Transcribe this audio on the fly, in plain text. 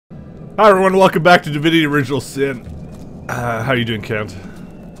Hi everyone, welcome back to Divinity Original Sin. How you doing, Kent?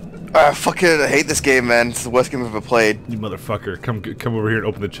 I fucking hate this game, man. It's the worst game I've ever played. You motherfucker. Come over here and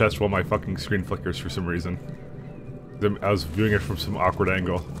open the chest while my fucking screen flickers for some reason. I was viewing it from some awkward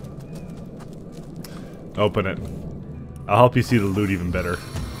angle. Open it. I'll help you see the loot even better.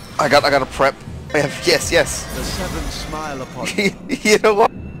 I got a prep. I have, yes. The seven smile upon you. You know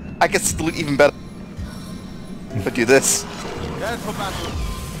what? I can see the loot even better. If I do this. Prepare for battle.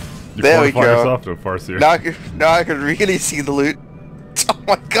 You There we go. yourself to a farseer. Now I can really see the loot. Oh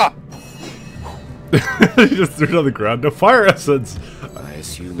my god. You just threw it on the ground. No fire essence. I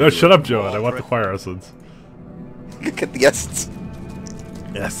assume No, shut up, Joan. I want the fire essence. Get the essence.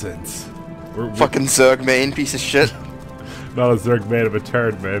 Essence. Fucking Zerg main piece of shit. Not a Zerg man, of a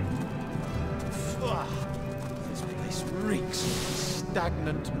turd man. This place reeks of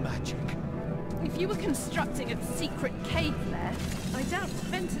stagnant magic. If you were constructing a secret cave lair, I doubt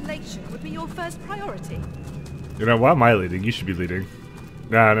ventilation would be your first priority. You know, why am I leading? You should be leading.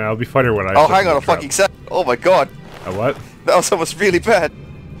 Nah, I'll be fighter when I... Oh, hang on a fucking sec. Oh my god. A what? That was almost really bad.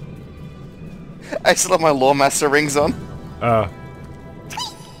 I still have my Lawmaster rings on. The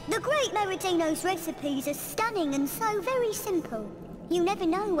Great Meridino's recipes are stunning and so very simple. You never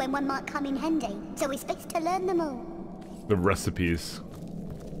know when one might come in handy, so it's best to learn them all. The recipes.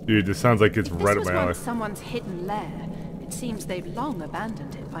 Dude, this sounds like it's right up my alley. This was someone's hidden lair. It seems they've long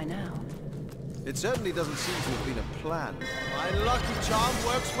abandoned it by now. It certainly doesn't seem to have been a plan. My lucky charm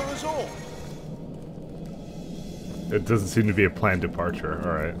works for us all. It doesn't seem to be a planned departure.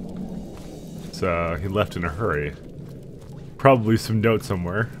 Alright. So, he left in a hurry. Probably some note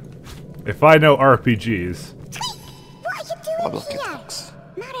somewhere. If I know RPGs... What are you doing here?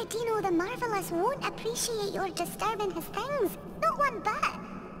 Meridino the Marvelous won't appreciate your disturbing his things. Not one bit.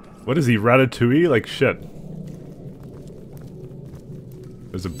 What is he, Ratatouille? Like shit.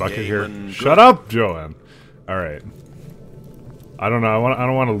 There's a bucket here. Shut up, Joanne! Alright. I don't know, I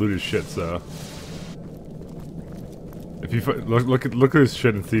don't want to loot his shit, so... If you look at his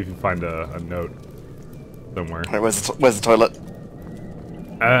shit and see if you find a note somewhere. Alright, where's the toilet?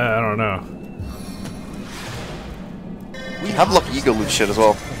 I don't know. We have lucky you go loot shit as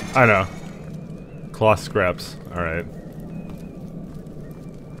well. I know. Cloth scraps. Alright.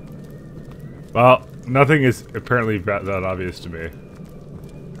 Well, nothing is apparently that obvious to me.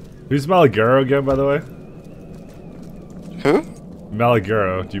 Who's Malagaro again, by the way? Who?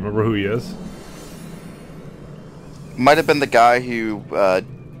 Malagaro. Do you remember who he is? Might have been the guy who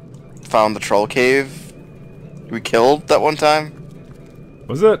found the troll cave we killed that one time.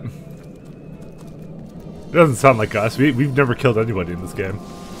 Was it? It doesn't sound like us. We've never killed anybody in this game.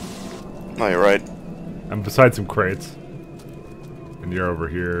 No, you're right. And besides some crates. And you're over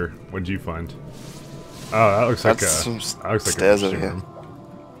here. What did you find? Oh, that looks like stairs over here. room.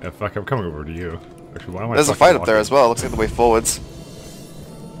 Yeah, fuck, I'm coming over to you. Actually, why am I There's a fight up there as well. Looks like the way forwards.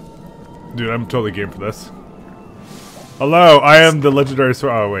 Dude, I'm totally game for this. Hello, I am the legendary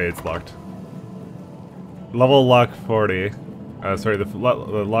sword. Oh wait, it's locked. Level lock 40. Sorry, the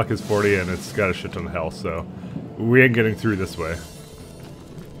lock is 40 and it's got a shit ton of health, so we ain't getting through this way.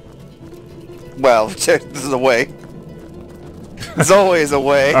 Well, this is a way. There's always a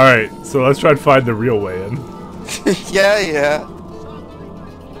way. Alright, so let's try and find the real way in. Yeah.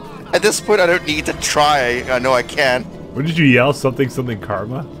 At this point, I don't need to try. I know I can. What did you yell? Something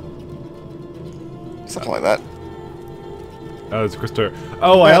karma? Something like that. Oh, it's Christopher.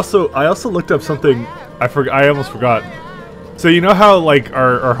 Oh, I also looked up something. I almost forgot. So you know how like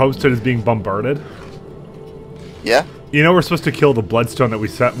our homestead is being bombarded? Yeah. You know we're supposed to kill the bloodstone that we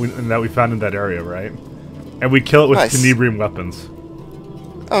found in that area, right? And we kill it with tenebrium weapons.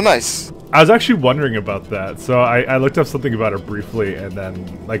 Oh, nice. I was actually wondering about that, so I looked up something about it briefly, and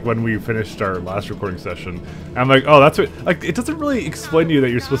then like when we finished our last recording session, I'm like, oh, that's what. Like, it doesn't really explain to you that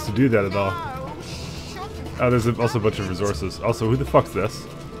you're supposed to do that at all. Oh, there's also a bunch of resources. Also, who the fuck's this?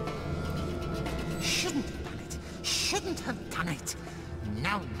 Shouldn't have done it.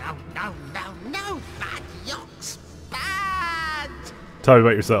 No, bad yokes. Bad. Tell me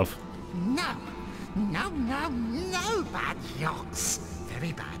about yourself. No, bad yokes.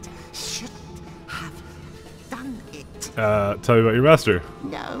 Very bad. Shouldn't have done it. Tell me about your master.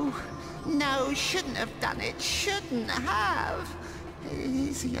 No, shouldn't have done it. Shouldn't have.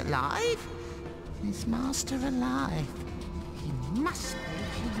 Is he alive? Is Master alive? He must be,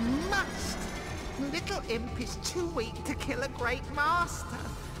 he must. Little Imp is too weak to kill a great master.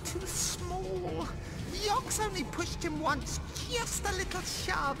 Too small. Yox only pushed him once, just a little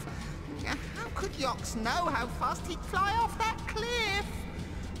shove. How could Yox know how fast he'd fly off that cliff?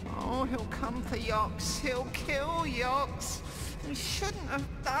 Oh, he'll come for Yox. He'll kill Yox. You shouldn't have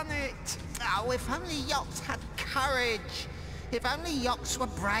done it. Oh, if only Yox had courage. If only Yox were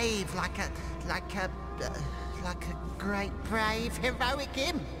brave, like a great, brave, heroic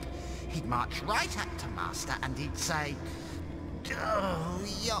imp. He'd march right up to Master and he'd say, "Oh,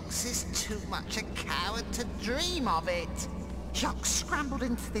 Yox is too much a coward to dream of it." Yox scrambled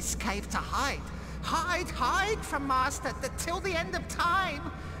into this cave to hide. Hide from Master till the end of time.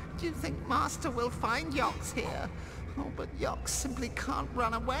 Do you think Master will find Yox here? Oh, but Yox simply can't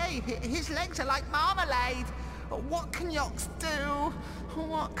run away. His legs are like marmalade. What can Yox do?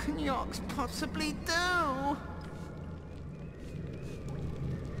 What can Yox possibly do?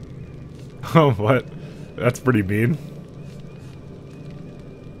 Oh, what? That's pretty mean.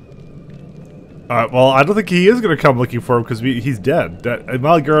 Well, I don't think he is going to come looking for him because he's dead.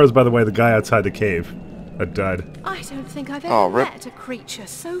 Malgaro is, by the way, the guy outside the cave that died. I don't think I've ever met a creature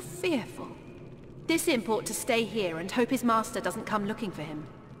so fearful. This imp ought to stay here and hope his master doesn't come looking for him.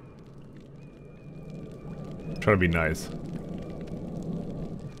 Trying to be nice.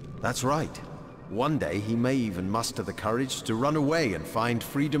 That's right. One day he may even muster the courage to run away and find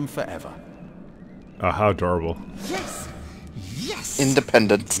freedom forever. Oh, how adorable. Yes! Yes!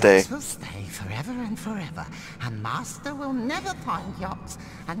 Independence Day. Yox will stay forever and forever, and Master will never find Yox.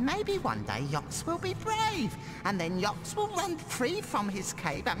 And maybe one day Yox will be brave, and then Yox will run free from his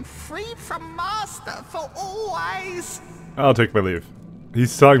cave and free from Master for always. I'll take my leave.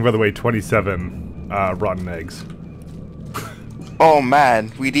 He's selling, by the way, 27 rotten eggs. Oh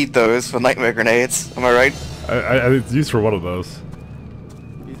man, we need those for nightmare grenades. Am I right? It's used for one of those.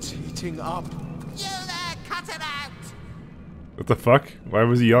 It's heating up. You there, cut it out! What the fuck? Why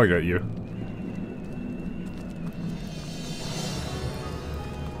was he yelling at you?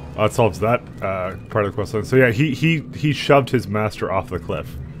 Oh, it solves that part of the quest line. So yeah, he shoved his master off the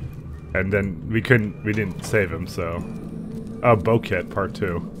cliff, and then we didn't save him. So, oh, bow kit part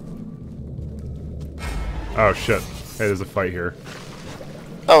 2. Oh shit! Hey, there's a fight here.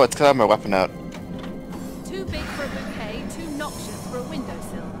 Oh, it's 'cause I have my weapon out. Too big for a bouquet, too noxious for a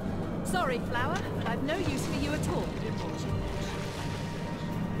windowsill. Sorry, flower, but I've no use for you at all.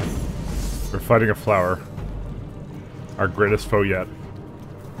 We're fighting a flower. Our greatest foe yet.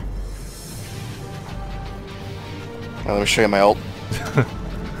 Now, let me show you my ult.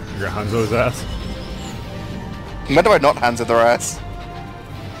 You're Hanzo's ass. When do I not Hanzo their ass?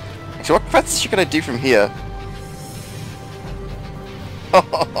 Actually, what threats is she gonna do from here?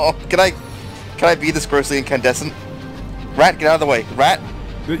 Oh, can I be this grossly incandescent? Rat, get out of the way. Rat!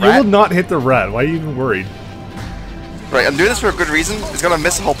 You will not hit the rat. Why are you even worried? Right, I'm doing this for a good reason. It's gonna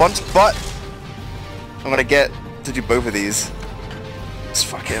miss a whole bunch, but I'm gonna get to do both of these. It's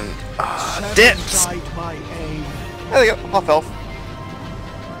fucking dips! There you go, half health.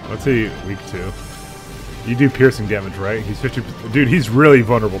 What's he weak to? You do piercing damage, right? He's 50%. Dude, he's really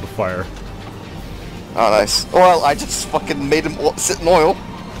vulnerable to fire. Oh, nice. Well, I just fucking made him sit in oil.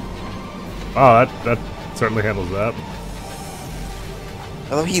 Oh, that certainly handles that.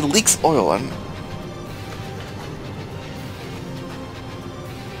 Although he leaks oil, I'm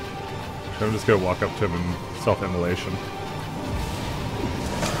just gonna walk up to him in self-immolation.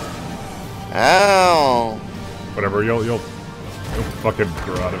 Ow! Whatever, you'll fucking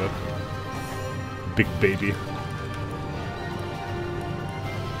grow out of it. Big baby.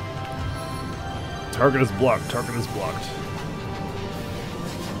 Target is blocked, target is blocked.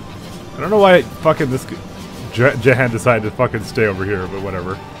 I don't know why fucking this Jahan decided to fucking stay over here, but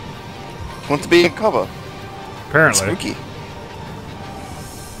whatever. Want to be in cover. Apparently. Spooky. Is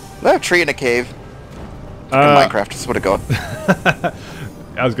there a tree in a cave? In Minecraft, I swear to God.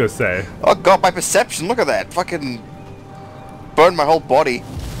 I was gonna say. Oh god, my perception, look at that. Fucking burned my whole body.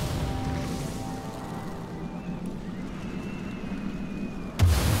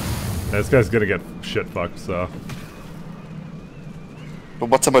 This guy's gonna get shit fucked, so. But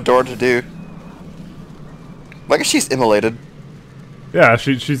what's a Medora to do? I guess she's immolated. Yeah,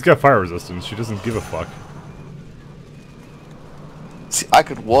 she's got fire resistance. She doesn't give a fuck. See, I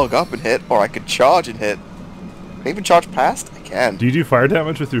could walk up and hit, or I could charge and hit. Can I even charge past? I can. Do you do fire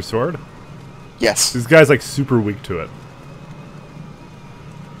damage with your sword? Yes. This guy's like super weak to it.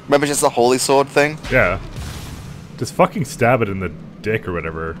 Remember just the holy sword thing? Yeah. Just fucking stab it in the dick or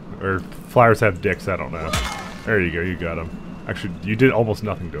whatever. Or flyers have dicks, I don't know. There you go, you got him. Actually, you did almost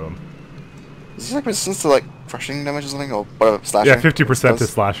nothing to him. Is this like resistance to like crushing damage or something? Or whatever, slashing? Yeah, 50% to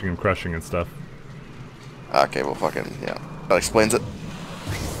slashing and crushing and stuff. Okay, well fucking, yeah. That explains it.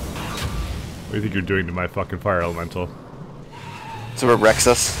 What do you think you're doing to my fucking fire elemental? So it wrecks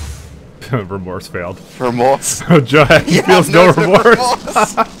us. Remorse failed. Remorse? Oh, Jahan Yeah, feels no remorse.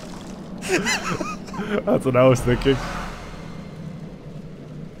 remorse. That's what I was thinking.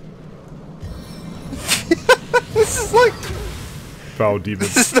 This is like... Foul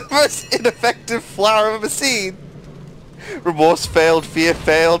demons. This is the most ineffective flower I've ever seen. Remorse failed, fear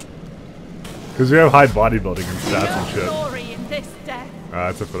failed. Because we have high bodybuilding and stats and shit. Glory in this death.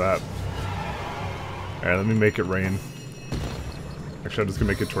 That's it for that. Alright, let me make it rain. Actually, I'm just gonna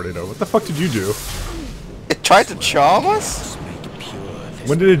make it tornado. What the fuck did you do? It tried to charm us?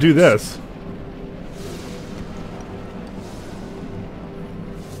 When did it do this?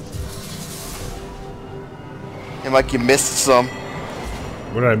 And like you missed some.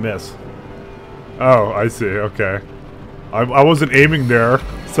 What did I miss? Oh, I see. Okay. I wasn't aiming there,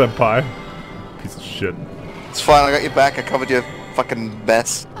 senpai. Piece of shit. It's fine, I got your back, I covered your fucking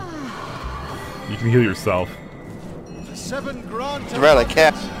mess. You can heal yourself. The 7 grand. It's right, I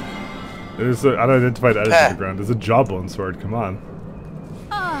can't. There's an unidentified edge on the ground. There's a jawbone sword. Come on.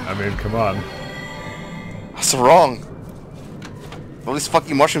 I mean, come on. What's wrong? All these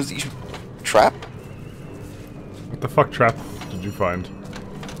fucking mushrooms that you trap? What the fuck trap did you find?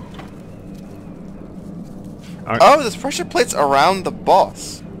 Oh, there's pressure plates around the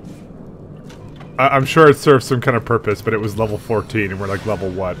boss. I'm sure it serves some kind of purpose, but it was level 14 and we're like level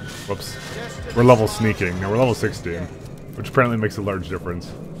what? Whoops. We're level sneaking. No, we're level 16. Which apparently makes a large difference.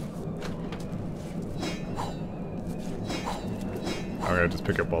 Alright, just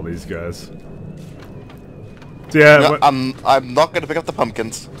pick up all these guys. So yeah, No, I'm not gonna pick up the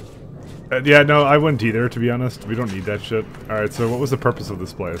pumpkins. yeah, no, I wouldn't either, to be honest. We don't need that shit. Alright, so what was the purpose of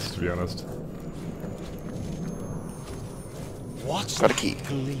this place, to be honest? Got a key.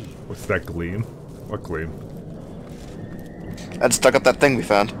 What's that gleam? What gleam? I just dug up that thing we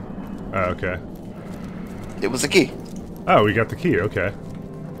found. Oh, okay. It was a key. Oh, we got the key, okay.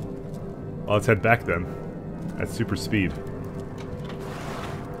 Well, let's head back then. At super speed.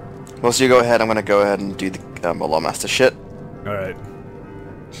 Well, so you go ahead, I'm gonna go ahead and do the Law Master shit. Alright.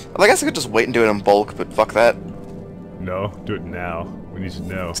 Well, I guess I could just wait and do it in bulk, but fuck that. No, do it now. We need to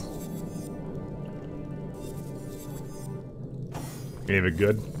know. Aim it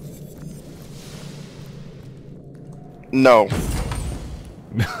good? No.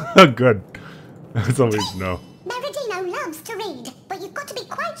 Good. That's always no. Meridino loves to read, but you've got to be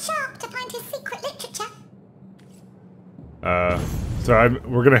quite sharp to find his secret literature. So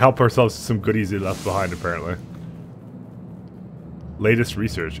we're gonna help ourselves to some goodies he left behind, apparently. Latest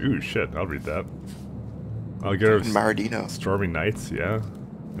research. Ooh, shit. I'll read that. I'll get our Maradino. Stormy Nights, yeah.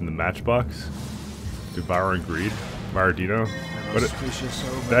 In the matchbox. Devouring Greed. Maradino. What?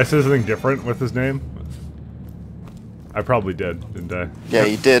 Did I say something different with his name? I probably did, didn't I? Yeah,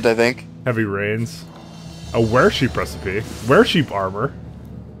 you did, I think. Heavy Rains. A weresheep recipe. Weresheep armor.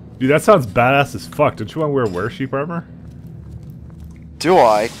 Dude, that sounds badass as fuck. Don't you want to wear weresheep armor? Do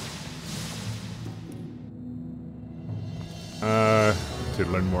I? To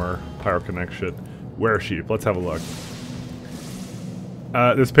learn more Pyroconnect shit. Weresheep. Let's have a look.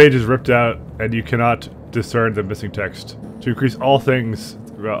 This page is ripped out, and you cannot discern the missing text. To increase all things,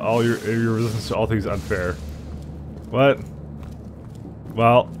 all your resistance to all things unfair. What?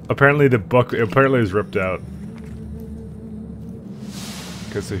 Well, apparently the book is ripped out.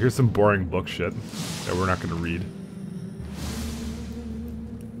 Okay, so here's some boring book shit that we're not gonna read.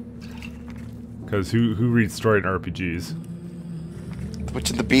 Because who reads story in RPGs? The Witch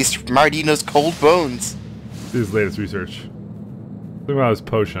and the Beast, Maradino's Cold Bones. This is latest research. Think about his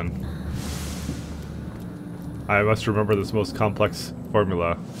potion. I must remember this most complex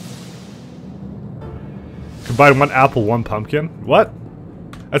formula. Combine 1 apple, 1 pumpkin? What?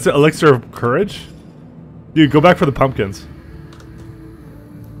 That's an elixir of courage? Dude, go back for the pumpkins.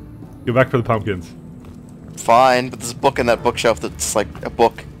 Go back for the pumpkins. Fine, but there's a book in that bookshelf that's like a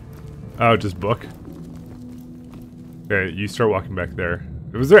book. Oh, just book? Okay, you start walking back there.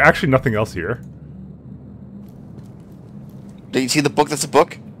 Was there actually nothing else here? Do you see the book that's a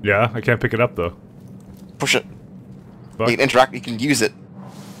book? Yeah, I can't pick it up though. Push it. Fuck. You can interact, you can use it.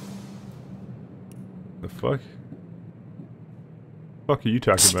 The fuck? Fuck are you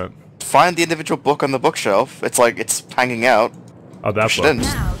talking about? Find the individual book on the bookshelf. It's like, it's hanging out. Oh, that Push it book. in.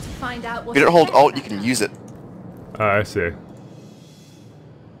 Now to find out what If you don't hold the Alt, you treasure can use it. I see.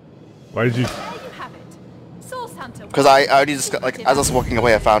 Why did you... There you have it. Source Hunter. Because I already just got, like, as I was walking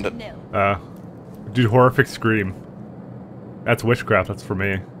away, I found it. Dude, horrific scream. That's witchcraft, that's for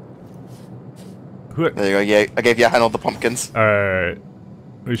me. Who... There you go, yeah, I gave you a hand on the pumpkins. Alright.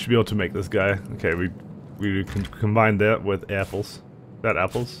 We should be able to make this guy. Okay, we can combine that with apples. Is that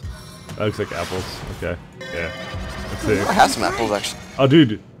apples? That looks like apples. Okay. Yeah. Let's see. I have some apples, actually. Oh,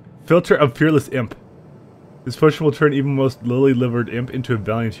 dude. Filter of Fearless Imp. This potion will turn even most lily-livered imp into a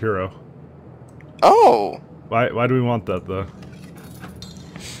valiant hero. Oh! Why do we want that, though?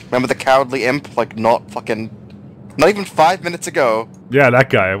 Remember the cowardly imp? Like, not fucking Not even 5 minutes ago. Yeah, that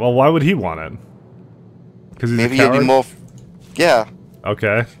guy. Well, why would he want it? Because he's Maybe a you'll coward? be more... Yeah.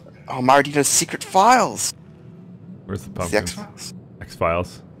 Okay. Oh, Maradino's secret files. Where's the It's the pumpkin? X-Files.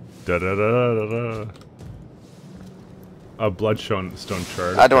 X-Files. Da-da-da-da-da. A bloodstone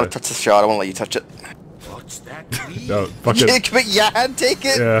shard. I don't want okay. to touch the shard. I won't let you touch it. What's that? No, fuck it. Come yeah, take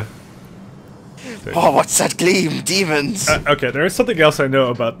it. Yeah. Oh, what's that gleam? Demons. Okay, there is something else I know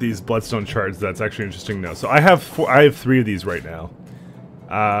about these bloodstone shards that's actually interesting to know. So I have 3 of these right now.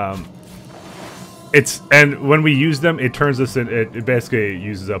 And when we use them, it turns us in. It basically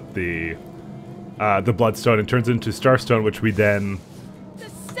uses up the bloodstone and turns into starstone, which we then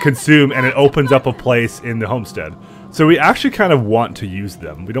consume, and it opens up a place in the homestead. So we actually kind of want to use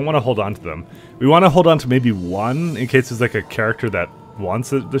them. We don't want to hold on to them. We want to hold on to maybe one in case there's like a character that wants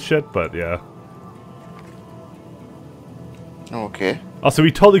the shit. But yeah. Okay. Also,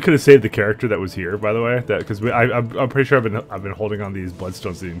 we totally could have saved the character that was here, by the way. That because I'm pretty sure I've been holding on these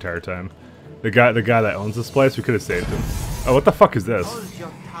bloodstones the entire time. The guy that owns this place, we could have saved him. Oh, what the fuck is this? Hold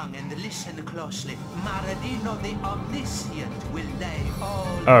your tongue and listen closely. Maradino the Omniscient will lay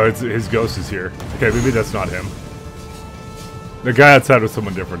all... Oh, it's his ghost is here. Okay, maybe that's not him. The guy outside was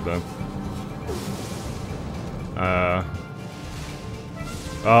someone different then.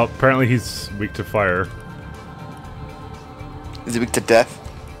 Well, apparently he's weak to fire. Is he weak to death?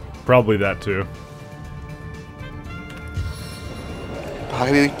 Probably that too. How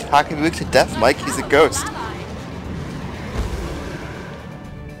can he be weak to death, Mike? He's a ghost.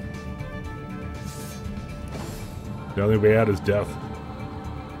 The only way out is death.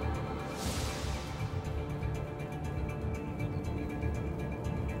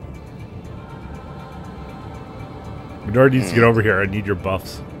 Midori needs to get over here. I need your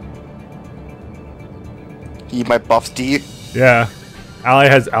buffs. You need my buffs, do you? Yeah. Ally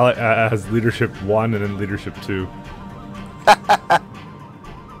has leadership 1 and then leadership 2.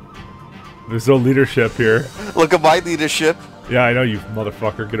 There's no leadership here. Look at my leadership. Yeah, I know, you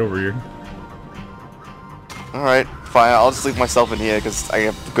motherfucker. Get over here. Alright, fine. I'll just leave myself in here because I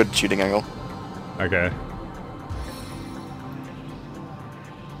have a good shooting angle. Okay.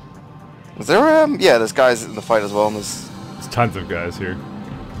 Is there, yeah, there's guys in the fight as well. And there's There's tons of guys here.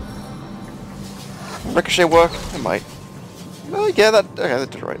 ricochet work. It might. Oh, yeah, that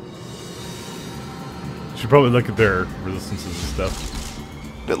did it right. Should probably look at their resistances and stuff.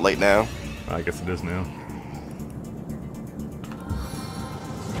 Bit late now. I guess it is now.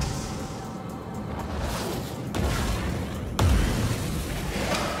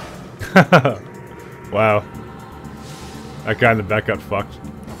 Wow. That guy in the back got fucked.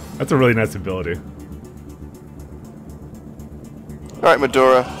 That's a really nice ability. Alright,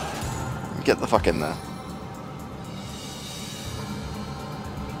 Medora. Get the fuck in there.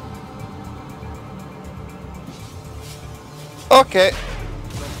 Okay.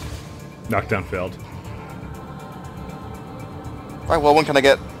 Knockdown failed. Right, well, one can I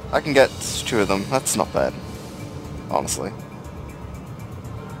get? I can get 2 of them. That's not bad. Honestly.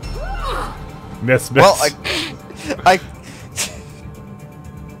 Miss. Well, I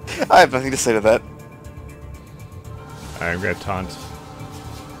have nothing to say to that. I'm gonna taunt.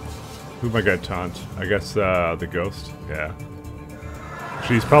 Who am I gonna taunt? I guess the ghost. Yeah.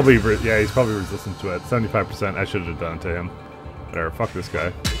 He's probably he's probably resistant to it. 75%. I should have done it to him. Whatever. Fuck this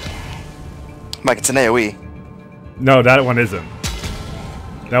guy. Mike, it's an AoE. No, that one isn't.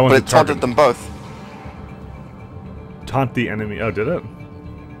 That one's But it a target. taunted them both. Taunt the enemy. Oh, did it?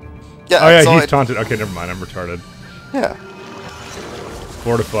 Yeah. Oh yeah, so he's taunted. Okay, never mind. I'm retarded. Yeah.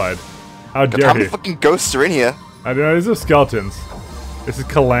 Fortified. How God, dare how many he? fucking ghosts are in here? I don't know. These are skeletons. This is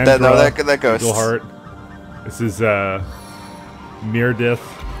Calandra. No, they're ghosts. Eagleheart. This is Mirdith,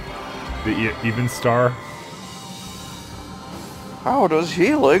 the Even Star. How does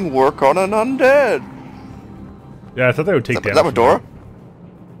healing work on an undead? Yeah, I thought they would take Is damage. that Medora?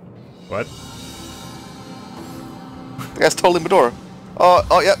 What? The guy's totally Medora.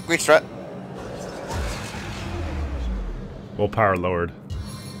 Oh, yeah, great strat. Willpower lowered.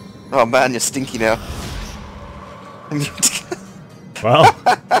 Oh man, you're stinky now. Well,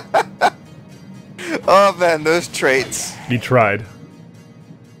 Oh man, those traits. he tried.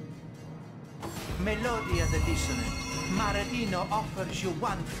 Melodia the Dissonant. Maradino offers you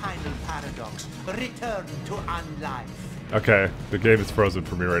one final paradox. Return to unlife. Okay, the game is frozen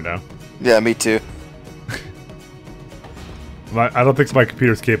for me right now. Yeah, me too. I don't think my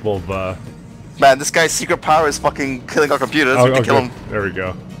computer's capable of. Man, this guy's secret power is fucking killing our computers. We have to kill okay. him. There we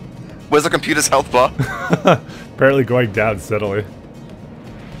go. Where's the computer's health bar? Apparently going down steadily.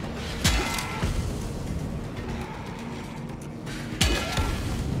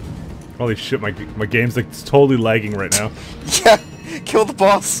 Holy shit, my game's like totally lagging right now. Yeah, kill the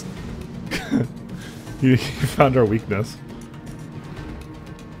boss. You found our weakness.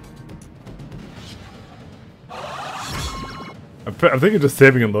 I'm thinking just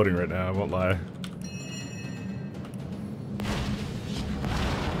saving and loading right now, I won't lie.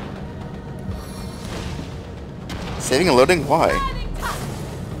 Saving and loading? Why?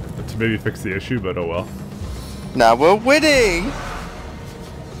 To maybe fix the issue, but oh well. Now we're winning!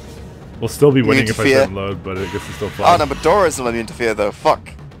 We'll still be winning if I interfere? save and load, but I guess it's still Oh fun. no, but Dora isn't letting me interfere though. Fuck.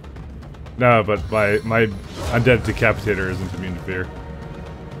 No, but my undead decapitator isn't immune to fear.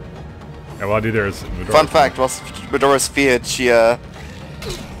 Yeah, well, neither is Medora. Fun fact, whilst Medora's feared, she isn't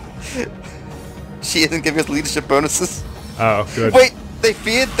giving us leadership bonuses. Oh, good. Wait, they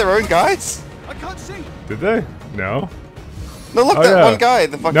feared their own guys? I can't see. Did they? No. No, look, Oh, that yeah. one guy,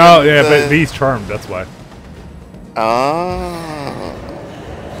 the fucking... No, yeah, but he's charmed, that's why. Ah.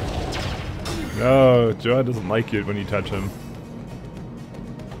 No, Joa doesn't like it when you touch him.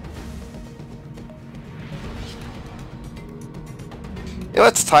 You know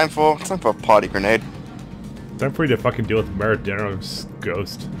what it's time for? It's time for a party grenade. Time for you to fucking deal with Meridiano's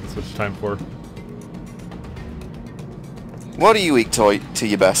ghost. That's what it's time for. What are you weak to,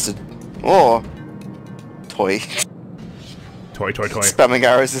 you bastard? Or... toy. Toy. Spamming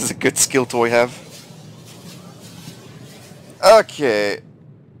arrows is a good skill to have. Okay.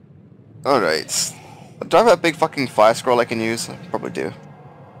 Alright. Do I have a big fucking fire scroll I can use? I probably do.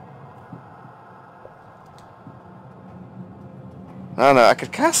 I don't know, I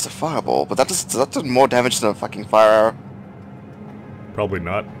could cast a fireball, but that does more damage than a fucking fire arrow. Probably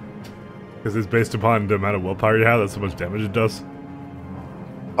not. Because it's based upon the amount of willpower you have, that's how much damage it does.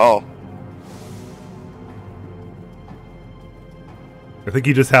 Oh. I think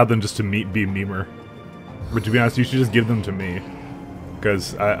you just have them just to be memer. But to be honest, you should just give them to me.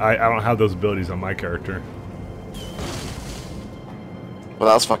 Because I don't have those abilities on my character. Well,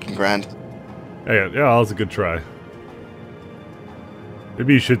 that was fucking grand. Yeah, that was a good try.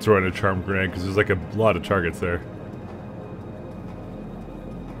 Maybe you should throw in a charm grenade, because there's like a lot of targets there.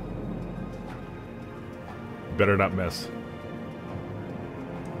 Better not miss.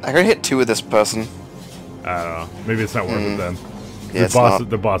 I could hit 2 with this person. I don't know. Maybe it's not worth it then. Yeah,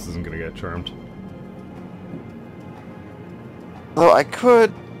 The boss isn't gonna get charmed. Though I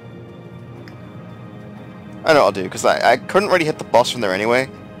could... I know what I'll do, because I couldn't really hit the boss from there anyway.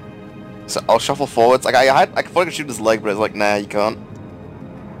 So I'll shuffle forwards. Like, I thought I could shoot his leg, but I was like, nah, you can't.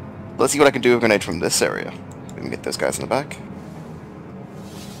 Let's see what I can do with a grenade from this area. We can get those guys in the back.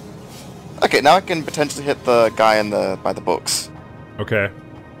 Okay, now I can potentially hit the guy by the books. Okay.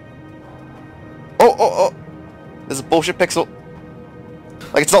 Oh! There's a bullshit pixel.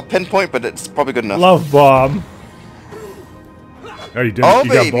 Like, it's not pinpoint, but it's probably good enough. Love bomb. Oh, you did. Oh, You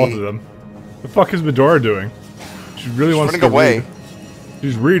baby. got both of them. What the fuck is Medora doing? She really wants to running away. read.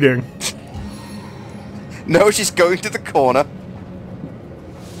 She's reading. No, she's going to the corner.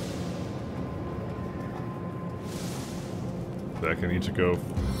 I need to go.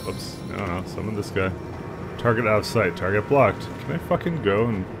 Oops. I don't know. Summon this guy. Target out of sight. Target blocked. Can I fucking go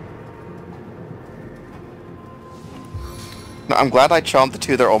and... No, I'm glad I charmed the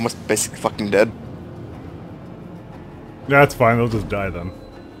 2 that are almost basically fucking dead. That's fine. They'll just die then.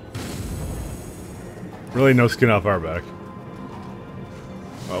 Really no skin off our back.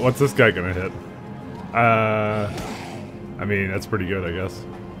 What's this guy gonna hit? I mean, that's pretty good, I guess.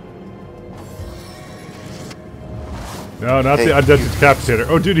 No, not the undead decapitator.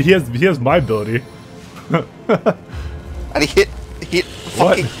 Oh, dude, he has my ability. And he hit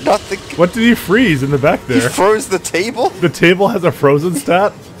fucking nothing. What did he freeze in the back He there? froze the table? The table has a frozen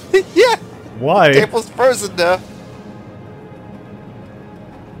stat? Yeah! Why? The table's frozen now.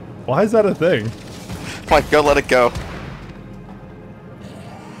 Why is that a thing? Fine, go let it go.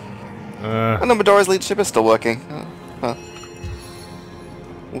 I know Medora's leadership is still working. Huh.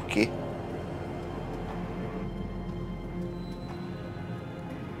 Okay.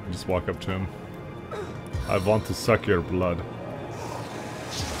 Just walk up to him. I want to suck your blood.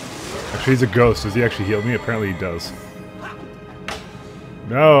 Actually, he's a ghost. Does he actually heal me? Apparently he does.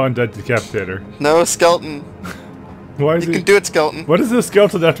 No, undead decapitator. No, skeleton. Why is You he... can do it, skeleton. What does this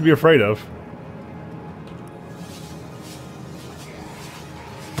skeleton have to be afraid of?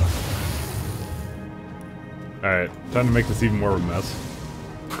 Alright, time to make this even more of a mess.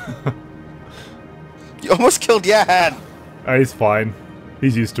 You almost killed Yad. He's fine.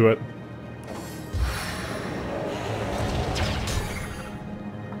 He's used to it.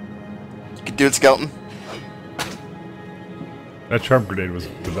 You can do it, skeleton. That charm grenade was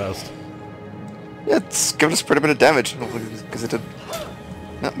the best. Yeah, it's given us pretty bit of damage. Because it did.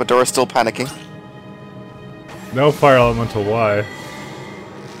 No, Medora's still panicking. No fire elemental, why?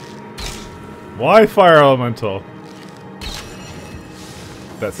 Why fire elemental?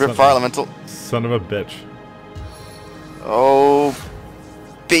 That Rip fire elemental. son of a bitch. Oh,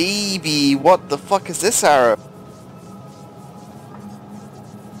 baby, what the fuck is this arrow?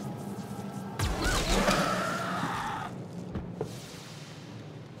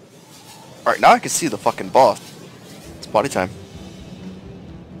 Alright, now I can see the fucking boss. It's party time.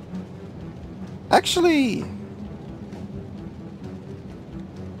 Actually...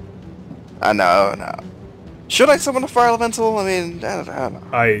 no. Should I summon a fire elemental? I mean, I don't know.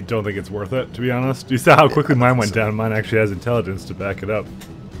 I don't think it's worth it, to be honest. You saw how quickly mine went down. Mine actually has intelligence to back it up.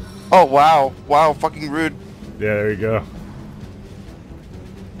 Oh, wow. Wow, fucking rude. Yeah, there you go.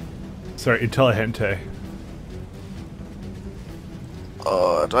 Sorry, intelligente.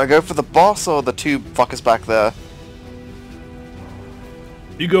 Do I go for the boss or the two fuckers back there?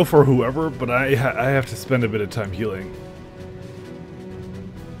 You go for whoever, but I have to spend a bit of time healing.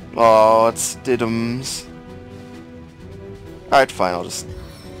 Oh, it's Diddums. Alright, fine, I'll just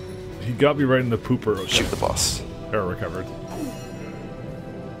He got me right in the pooper. Okay. shoot the boss. Error recovered.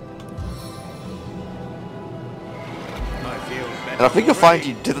 And I think you'll find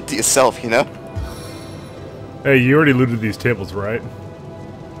you did it to yourself, you know? Hey, you already looted these tables, right?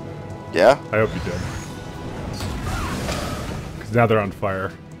 Yeah? I hope you did. Because now they're on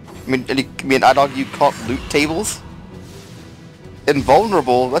fire. I mean, I'd argue you can't loot tables?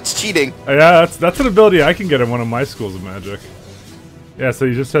 Invulnerable? That's cheating. Yeah, that's an ability I can get in one of my schools of magic. Yeah, so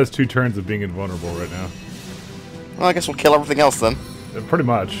he just has 2 turns of being invulnerable right now. Well, I guess we'll kill everything else then. Pretty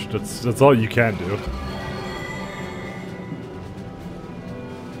much. That's all you can do.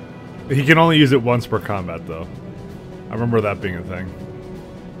 He can only use it once per combat, though. I remember that being a thing.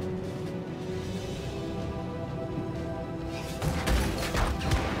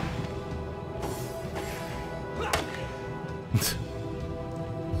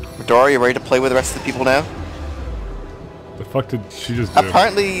 Midori, you ready to play with the rest of the people now? The fuck did she just do?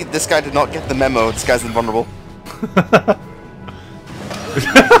 Apparently, this guy did not get the memo. This guy's invulnerable.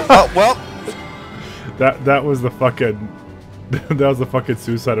 Oh, well. That was the fucking... that was the fucking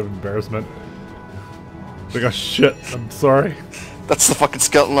suicide of embarrassment. Like, oh shit, I'm sorry. That's the fucking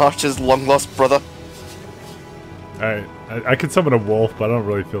Skeleton Archer's long-lost brother. Alright, I could summon a wolf, but I don't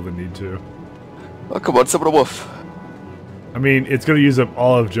really feel the need to. Oh, come on, summon a wolf. I mean, it's gonna use up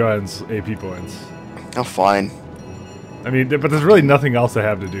all of John's AP points. Oh, fine. I mean, but there's really nothing else I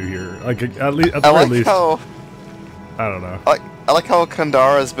have to do here. Like, at the very least... how... I don't know. I like how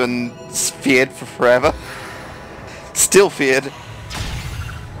Kandara's been feared for forever. Still feared.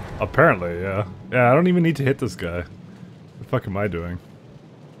 Apparently, yeah. Yeah, I don't even need to hit this guy. What the fuck am I doing?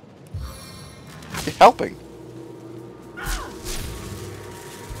 You're helping.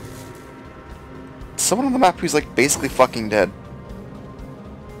 Someone on the map who's like basically fucking dead.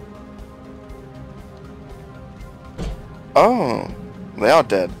 Oh, they are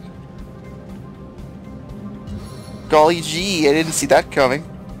dead. Golly gee, I didn't see that coming.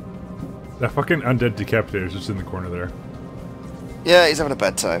 That fucking undead decapitator is just in the corner there. Yeah, he's having a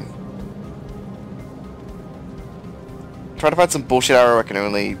bad time. Trying to find some bullshit arrow I can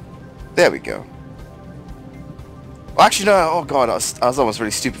only... There we go. Well, actually, no. Oh god, I was almost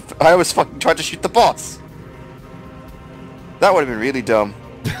really stupid. I almost fucking tried to shoot the boss. That would have been really dumb.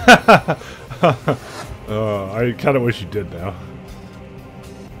 I kind of wish you did now.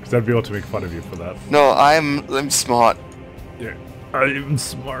 Because I'd be able to make fun of you for that. No, I'm smart. Yeah, I'm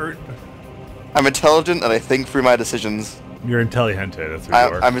smart. I'm intelligent and I think through my decisions. You're intelligente, that's what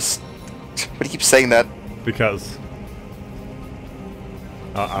you are. I'm just... Why do you keep saying that? Because...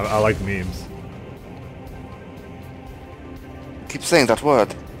 I like memes. Keep saying that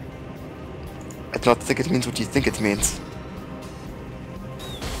word. I do not think it means what you think it means.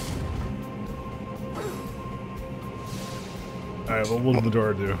 Alright, what will the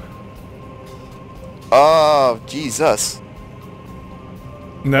door do? Oh, Jesus.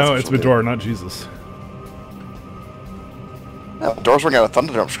 No, it's Medora, not Jesus. No, Door's running out of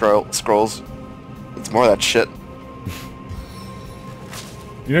Thunderdrop scrolls. It's more of that shit.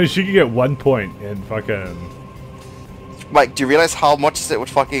 You know, she could get 1 point in fucking... Mike, do you realize how much it would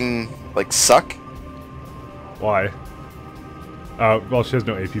fucking, like, suck? Why? Well, she has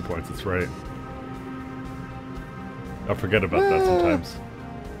no AP points, that's right. I'll forget about that sometimes.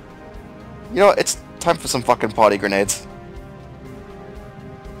 You know what, it's time for some fucking party grenades.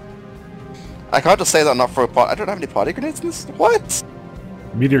 I can't just say that I'm not for a pot. I don't have any party grenades in this. What?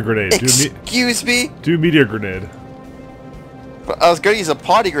 Meteor grenade. Excuse me? Do meteor grenade. I was gonna use a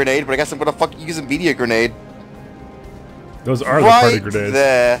party grenade, but I guess I'm gonna fucking use a meteor grenade. Those are the party grenades.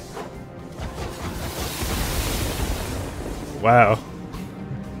 There. Wow.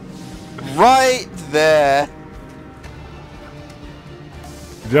 Right there.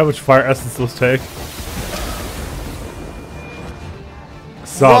 Do you know how much fire essence those take?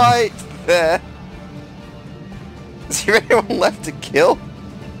 Some. Right there. Is there anyone left to kill?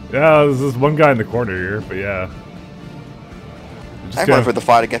 Yeah, there's this one guy in the corner here, but yeah. I'm going for the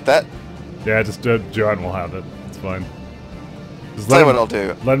fire to get that. Yeah, just Joanne will have it. It's fine. Just Tell you what I'll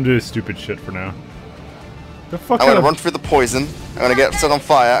do. Let him do his stupid shit for now. The fuck I'm gonna run through the poison. I'm gonna get set on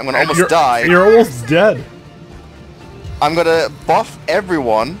fire. I'm gonna almost die. You're almost dead. I'm gonna buff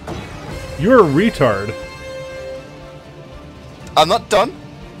everyone. You're a retard. I'm not done.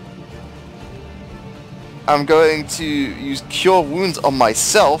 I'm going to use Cure Wounds on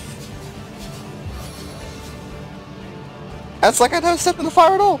myself. And it's like I never stepped in the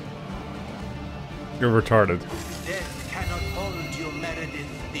fire at all. You're retarded. Death cannot hold you, Meredith,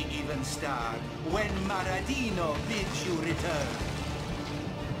 the even star, when Maradino bids you return.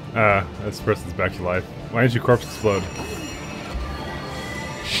 This person's back to life. Why didn't your corpse explode?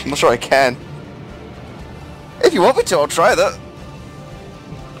 I'm not sure I can. If you want me to, I'll try that.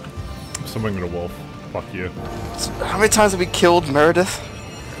 I'm summoning a wolf. Fuck you. How many times have we killed Meredith?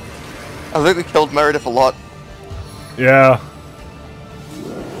 I think we killed Meredith a lot. Yeah.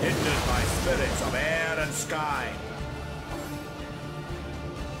 Hindered by spirits of air and sky.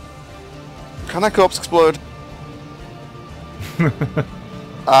 Can that corpse explode?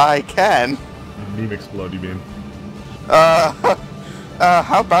 I can. Meme explode, you mean?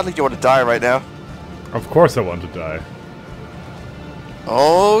 How badly do you want to die right now? Of course I want to die.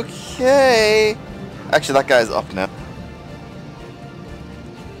 Okay. Actually, that guy's up now.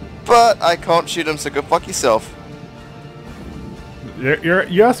 But I can't shoot him, so go fuck yourself.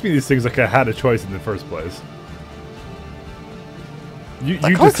 You asked me these things like I had a choice in the first place. You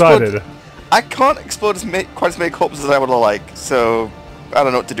decided. I can't explode quite as many corpses as I would like, so I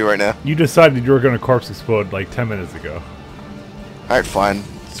don't know what to do right now. You decided you were going to corpse explode like 10 minutes ago. Alright, fine.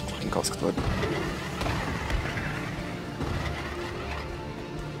 Let's fucking corpse explode.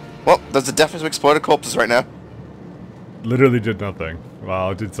 Well, there's a definite exploded corpses right now. Literally did nothing. Well,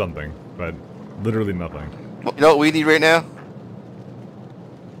 it did something, but literally nothing. Well, you know what we need right now?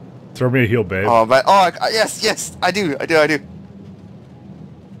 Throw me a heal, babe. Oh, man. Oh, yes, I do.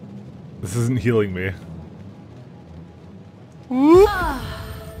 This isn't healing me.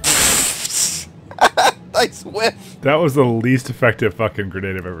 Nice whiff. That was the least effective fucking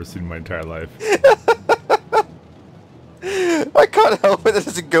grenade I've ever seen in my entire life. I can't help it. It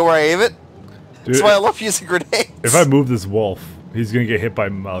doesn't go where I aim it. Dude, That's why I love using grenades. If I move this wolf, he's gonna get hit by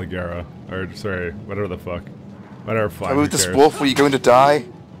Malgara. Or, sorry, whatever the fuck. Whatever, fine. If I move this wolf, are you going to die?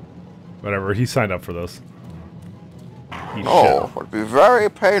 Whatever, he signed up for this. Oh, it would be very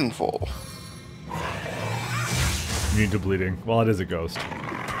painful. Immune to bleeding. Well, it is a ghost.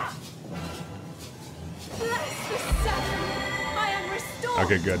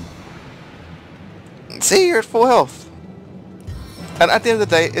 Okay, good. See, you're at full health. And at the end of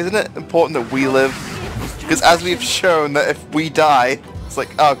the day, isn't it important that we live? Because as we've shown that if we die, it's like,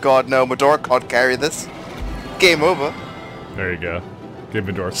 oh god, no, Medora can't carry this. Game over. There you go. Give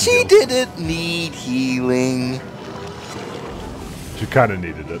Medora some She heals. didn't need healing. She kind of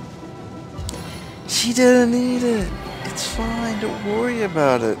needed it. She didn't need it. It's fine, don't worry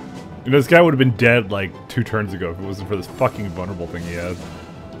about it. You know, this guy would have been dead like 2 turns ago if it wasn't for this fucking vulnerable thing he had.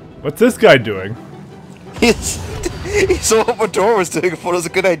 What's this guy doing? He saw what Medora was doing and thought it was a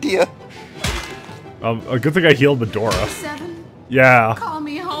good idea. A good thing I healed Medora. 7. Yeah. Call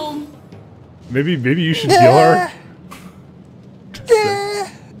me home. Maybe you should heal her. Yeah.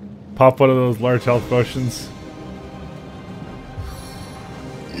 Pop one of those large health potions.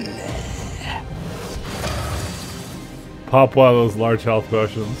 Pop one of those large health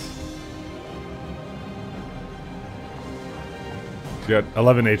potions. She got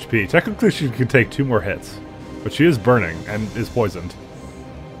 11 HP. Technically, she could take 2 more hits, but she is burning and is poisoned.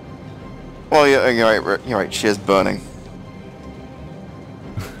 Well, yeah, you're right. She is burning.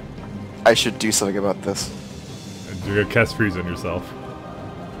 I should do something about this. And you're gonna cast freeze on yourself.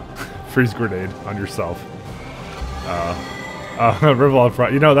 Freeze grenade on yourself. Rivel on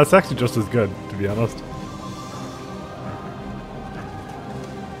front. You know, that's actually just as good, to be honest.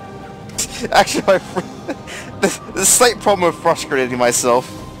 Actually, the slight problem with frustrating myself.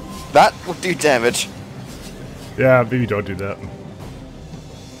 That would do damage. Yeah, maybe don't do that.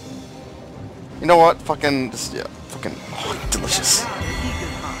 You know what? Fucking, delicious.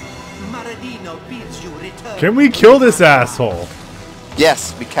 Can we kill this asshole?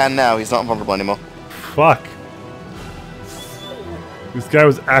 Yes, we can now. He's not vulnerable anymore. Fuck. This guy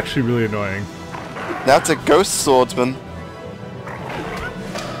was actually really annoying. That's a ghost swordsman.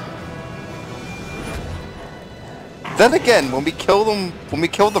 Then again, when we kill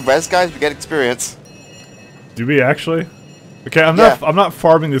the res guys, we get experience. Do we actually? Okay, I'm not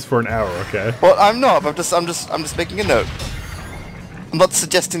farming this for an hour, okay? Well, I'm not. I'm just making a note. I'm not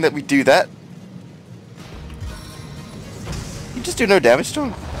suggesting that we do that. You just do no damage to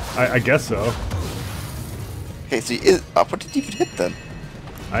him. I guess so. Okay, so he is up. What did he even hit then?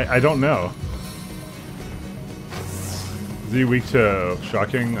 I don't know. Is he weak to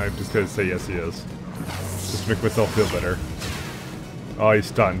shocking? I'm just gonna say yes he is. Just to make myself feel better. Oh, he's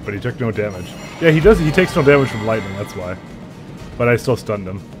stunned, but he took no damage. Yeah, he does. He takes no damage from lightning, that's why. But I still stunned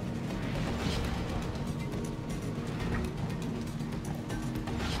him.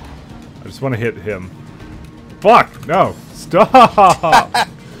 I just want to hit him. Fuck! No! Stop!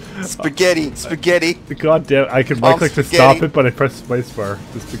 Spaghetti! Spaghetti! God damn, I can right click to stop it, but I press spacebar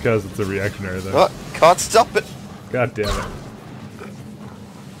just because it's a reactionary there. Oh, can't stop it! God damn it.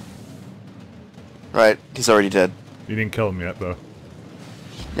 Right, he's already dead. You didn't kill him yet, though.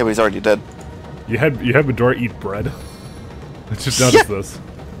 Yeah, but he's already dead. You had Medora eat bread. I just noticed this.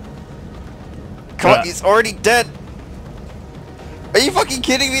 Come on, he's already dead! Are you fucking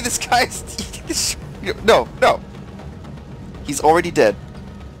kidding me? This guy's... No, no! He's already dead.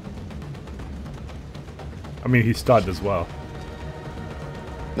 I mean, he's stunned as well.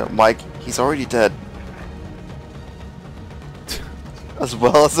 No, Mike, he's already dead. As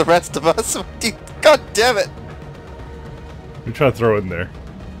well as the rest of us. Dude, God damn it! You try to throw in there.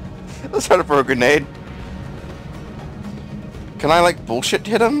 Let's try to throw a grenade. Can I, like, bullshit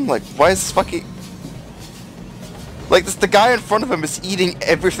hit him? Like, why is this fucking... Like, the guy in front of him is eating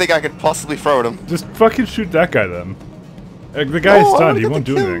everything I could possibly throw at him. Just fucking shoot that guy, then. The guy is stunned, he won't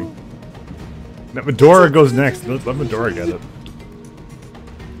do anything. Now, Medora goes next. Let Medora get it.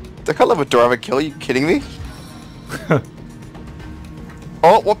 The hell of Medora have a kill? Are you kidding me?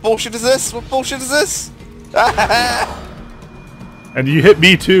 Oh, what bullshit is this? What bullshit is this? And you hit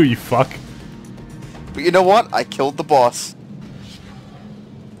me too, you fuck. But you know what? I killed the boss.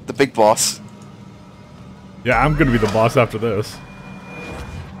 The big boss. Yeah, I'm gonna be the boss after this.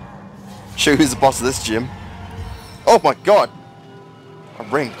 Show who's the boss of this gym. Oh my god! A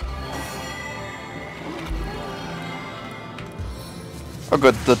ring. Oh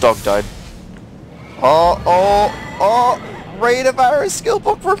good, the dog died. Oh! Rain of Arrows skill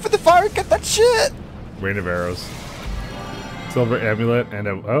book, run for the fire, get that shit! Rain of Arrows. Silver amulet and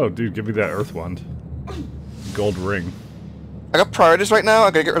a... Oh, dude, give me that earth wand. Gold ring. I got priorities right now,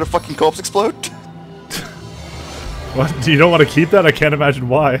 I gotta get rid of fucking Corpse Explode. What? Do you don't want to keep that? I can't imagine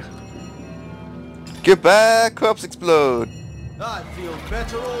why. Get back, Corpse Explode! I feel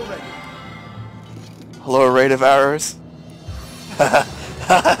better already. Hello, Rain of Arrows. Let's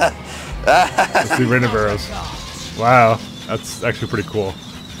see Rain of Arrows. Wow, that's actually pretty cool.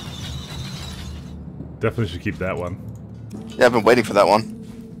 Definitely should keep that one. Yeah, I've been waiting for that one.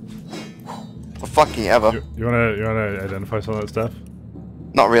 For fucking ever. You wanna identify some of that stuff?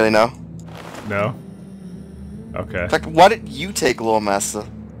 Not really, no. No? Okay. In fact, why did you take Lawmaster?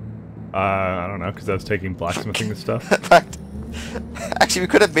 I don't know, because I was taking blacksmithing and stuff. In fact, actually we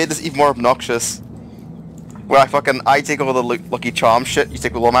could have made this even more obnoxious. Where I take all the Lucky Charm shit, you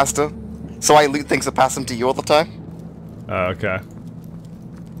take the Lawmaster. So I loot things and pass them to you all the time. Okay.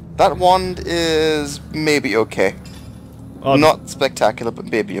 That wand is maybe okay. Not spectacular, but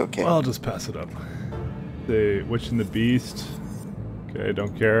maybe okay. I'll just pass it up. The Witch and the Beast. Okay,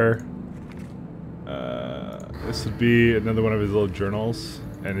 don't care. This would be another one of his little journals.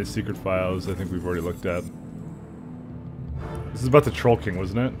 And his secret files, I think we've already looked at. This is about the Troll King,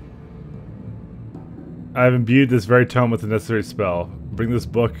 wasn't it? I have imbued this very tome with the necessary spell. Bring this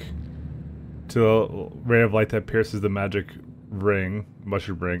book to a ray of light that pierces the magic ring,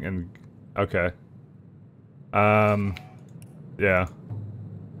 mushroom ring, and... Okay. Yeah.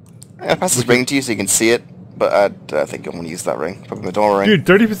 I'm gonna pass this ring to you so you can see it, but I think I'm gonna use that ring. Probably the door ring. Dude,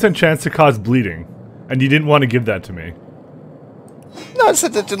 30% chance to cause bleeding. And you didn't want to give that to me. No, I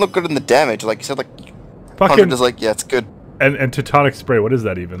said it didn't look good in the damage. Like you said, like... Fucking... 100 is like, yeah, it's good. And Teutonic Spray, what is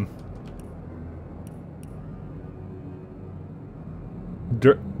that even?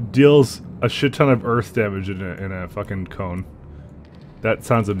 Deals a shit ton of earth damage in a fucking cone. That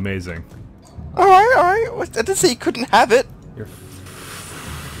sounds amazing. Alright, alright. I didn't say you couldn't have it. You're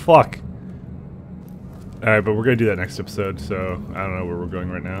fuck. Alright, but we're gonna do that next episode, so I don't know where we're going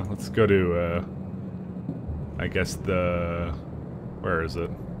right now. Let's go to, I guess the... Where is it?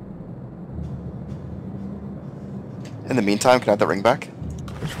 In the meantime, can I have that ring back?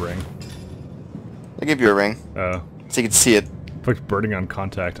 Which ring? I give you a ring. Oh. So you can see it. Like burning on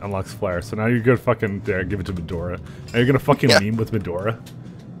contact unlocks flare. So now you're gonna fucking give it to Medora. Now you're gonna fucking meme with Medora.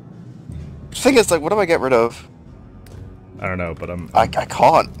 The thing is, like, what do I get rid of? I don't know, but I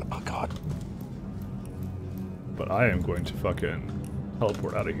can't. Oh god. But I am going to fucking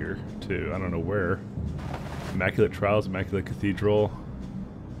teleport out of here to I don't know where. Immaculate Trials, Immaculate Cathedral,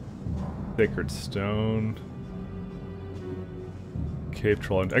 Sacred Stone, Cave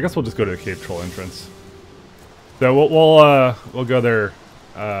Troll. I guess we'll just go to the Cave Troll entrance. So we'll go there.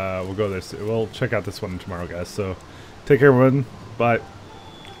 We'll go there. We'll check out this one tomorrow, guys. So take care, everyone. Bye.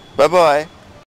 Bye bye.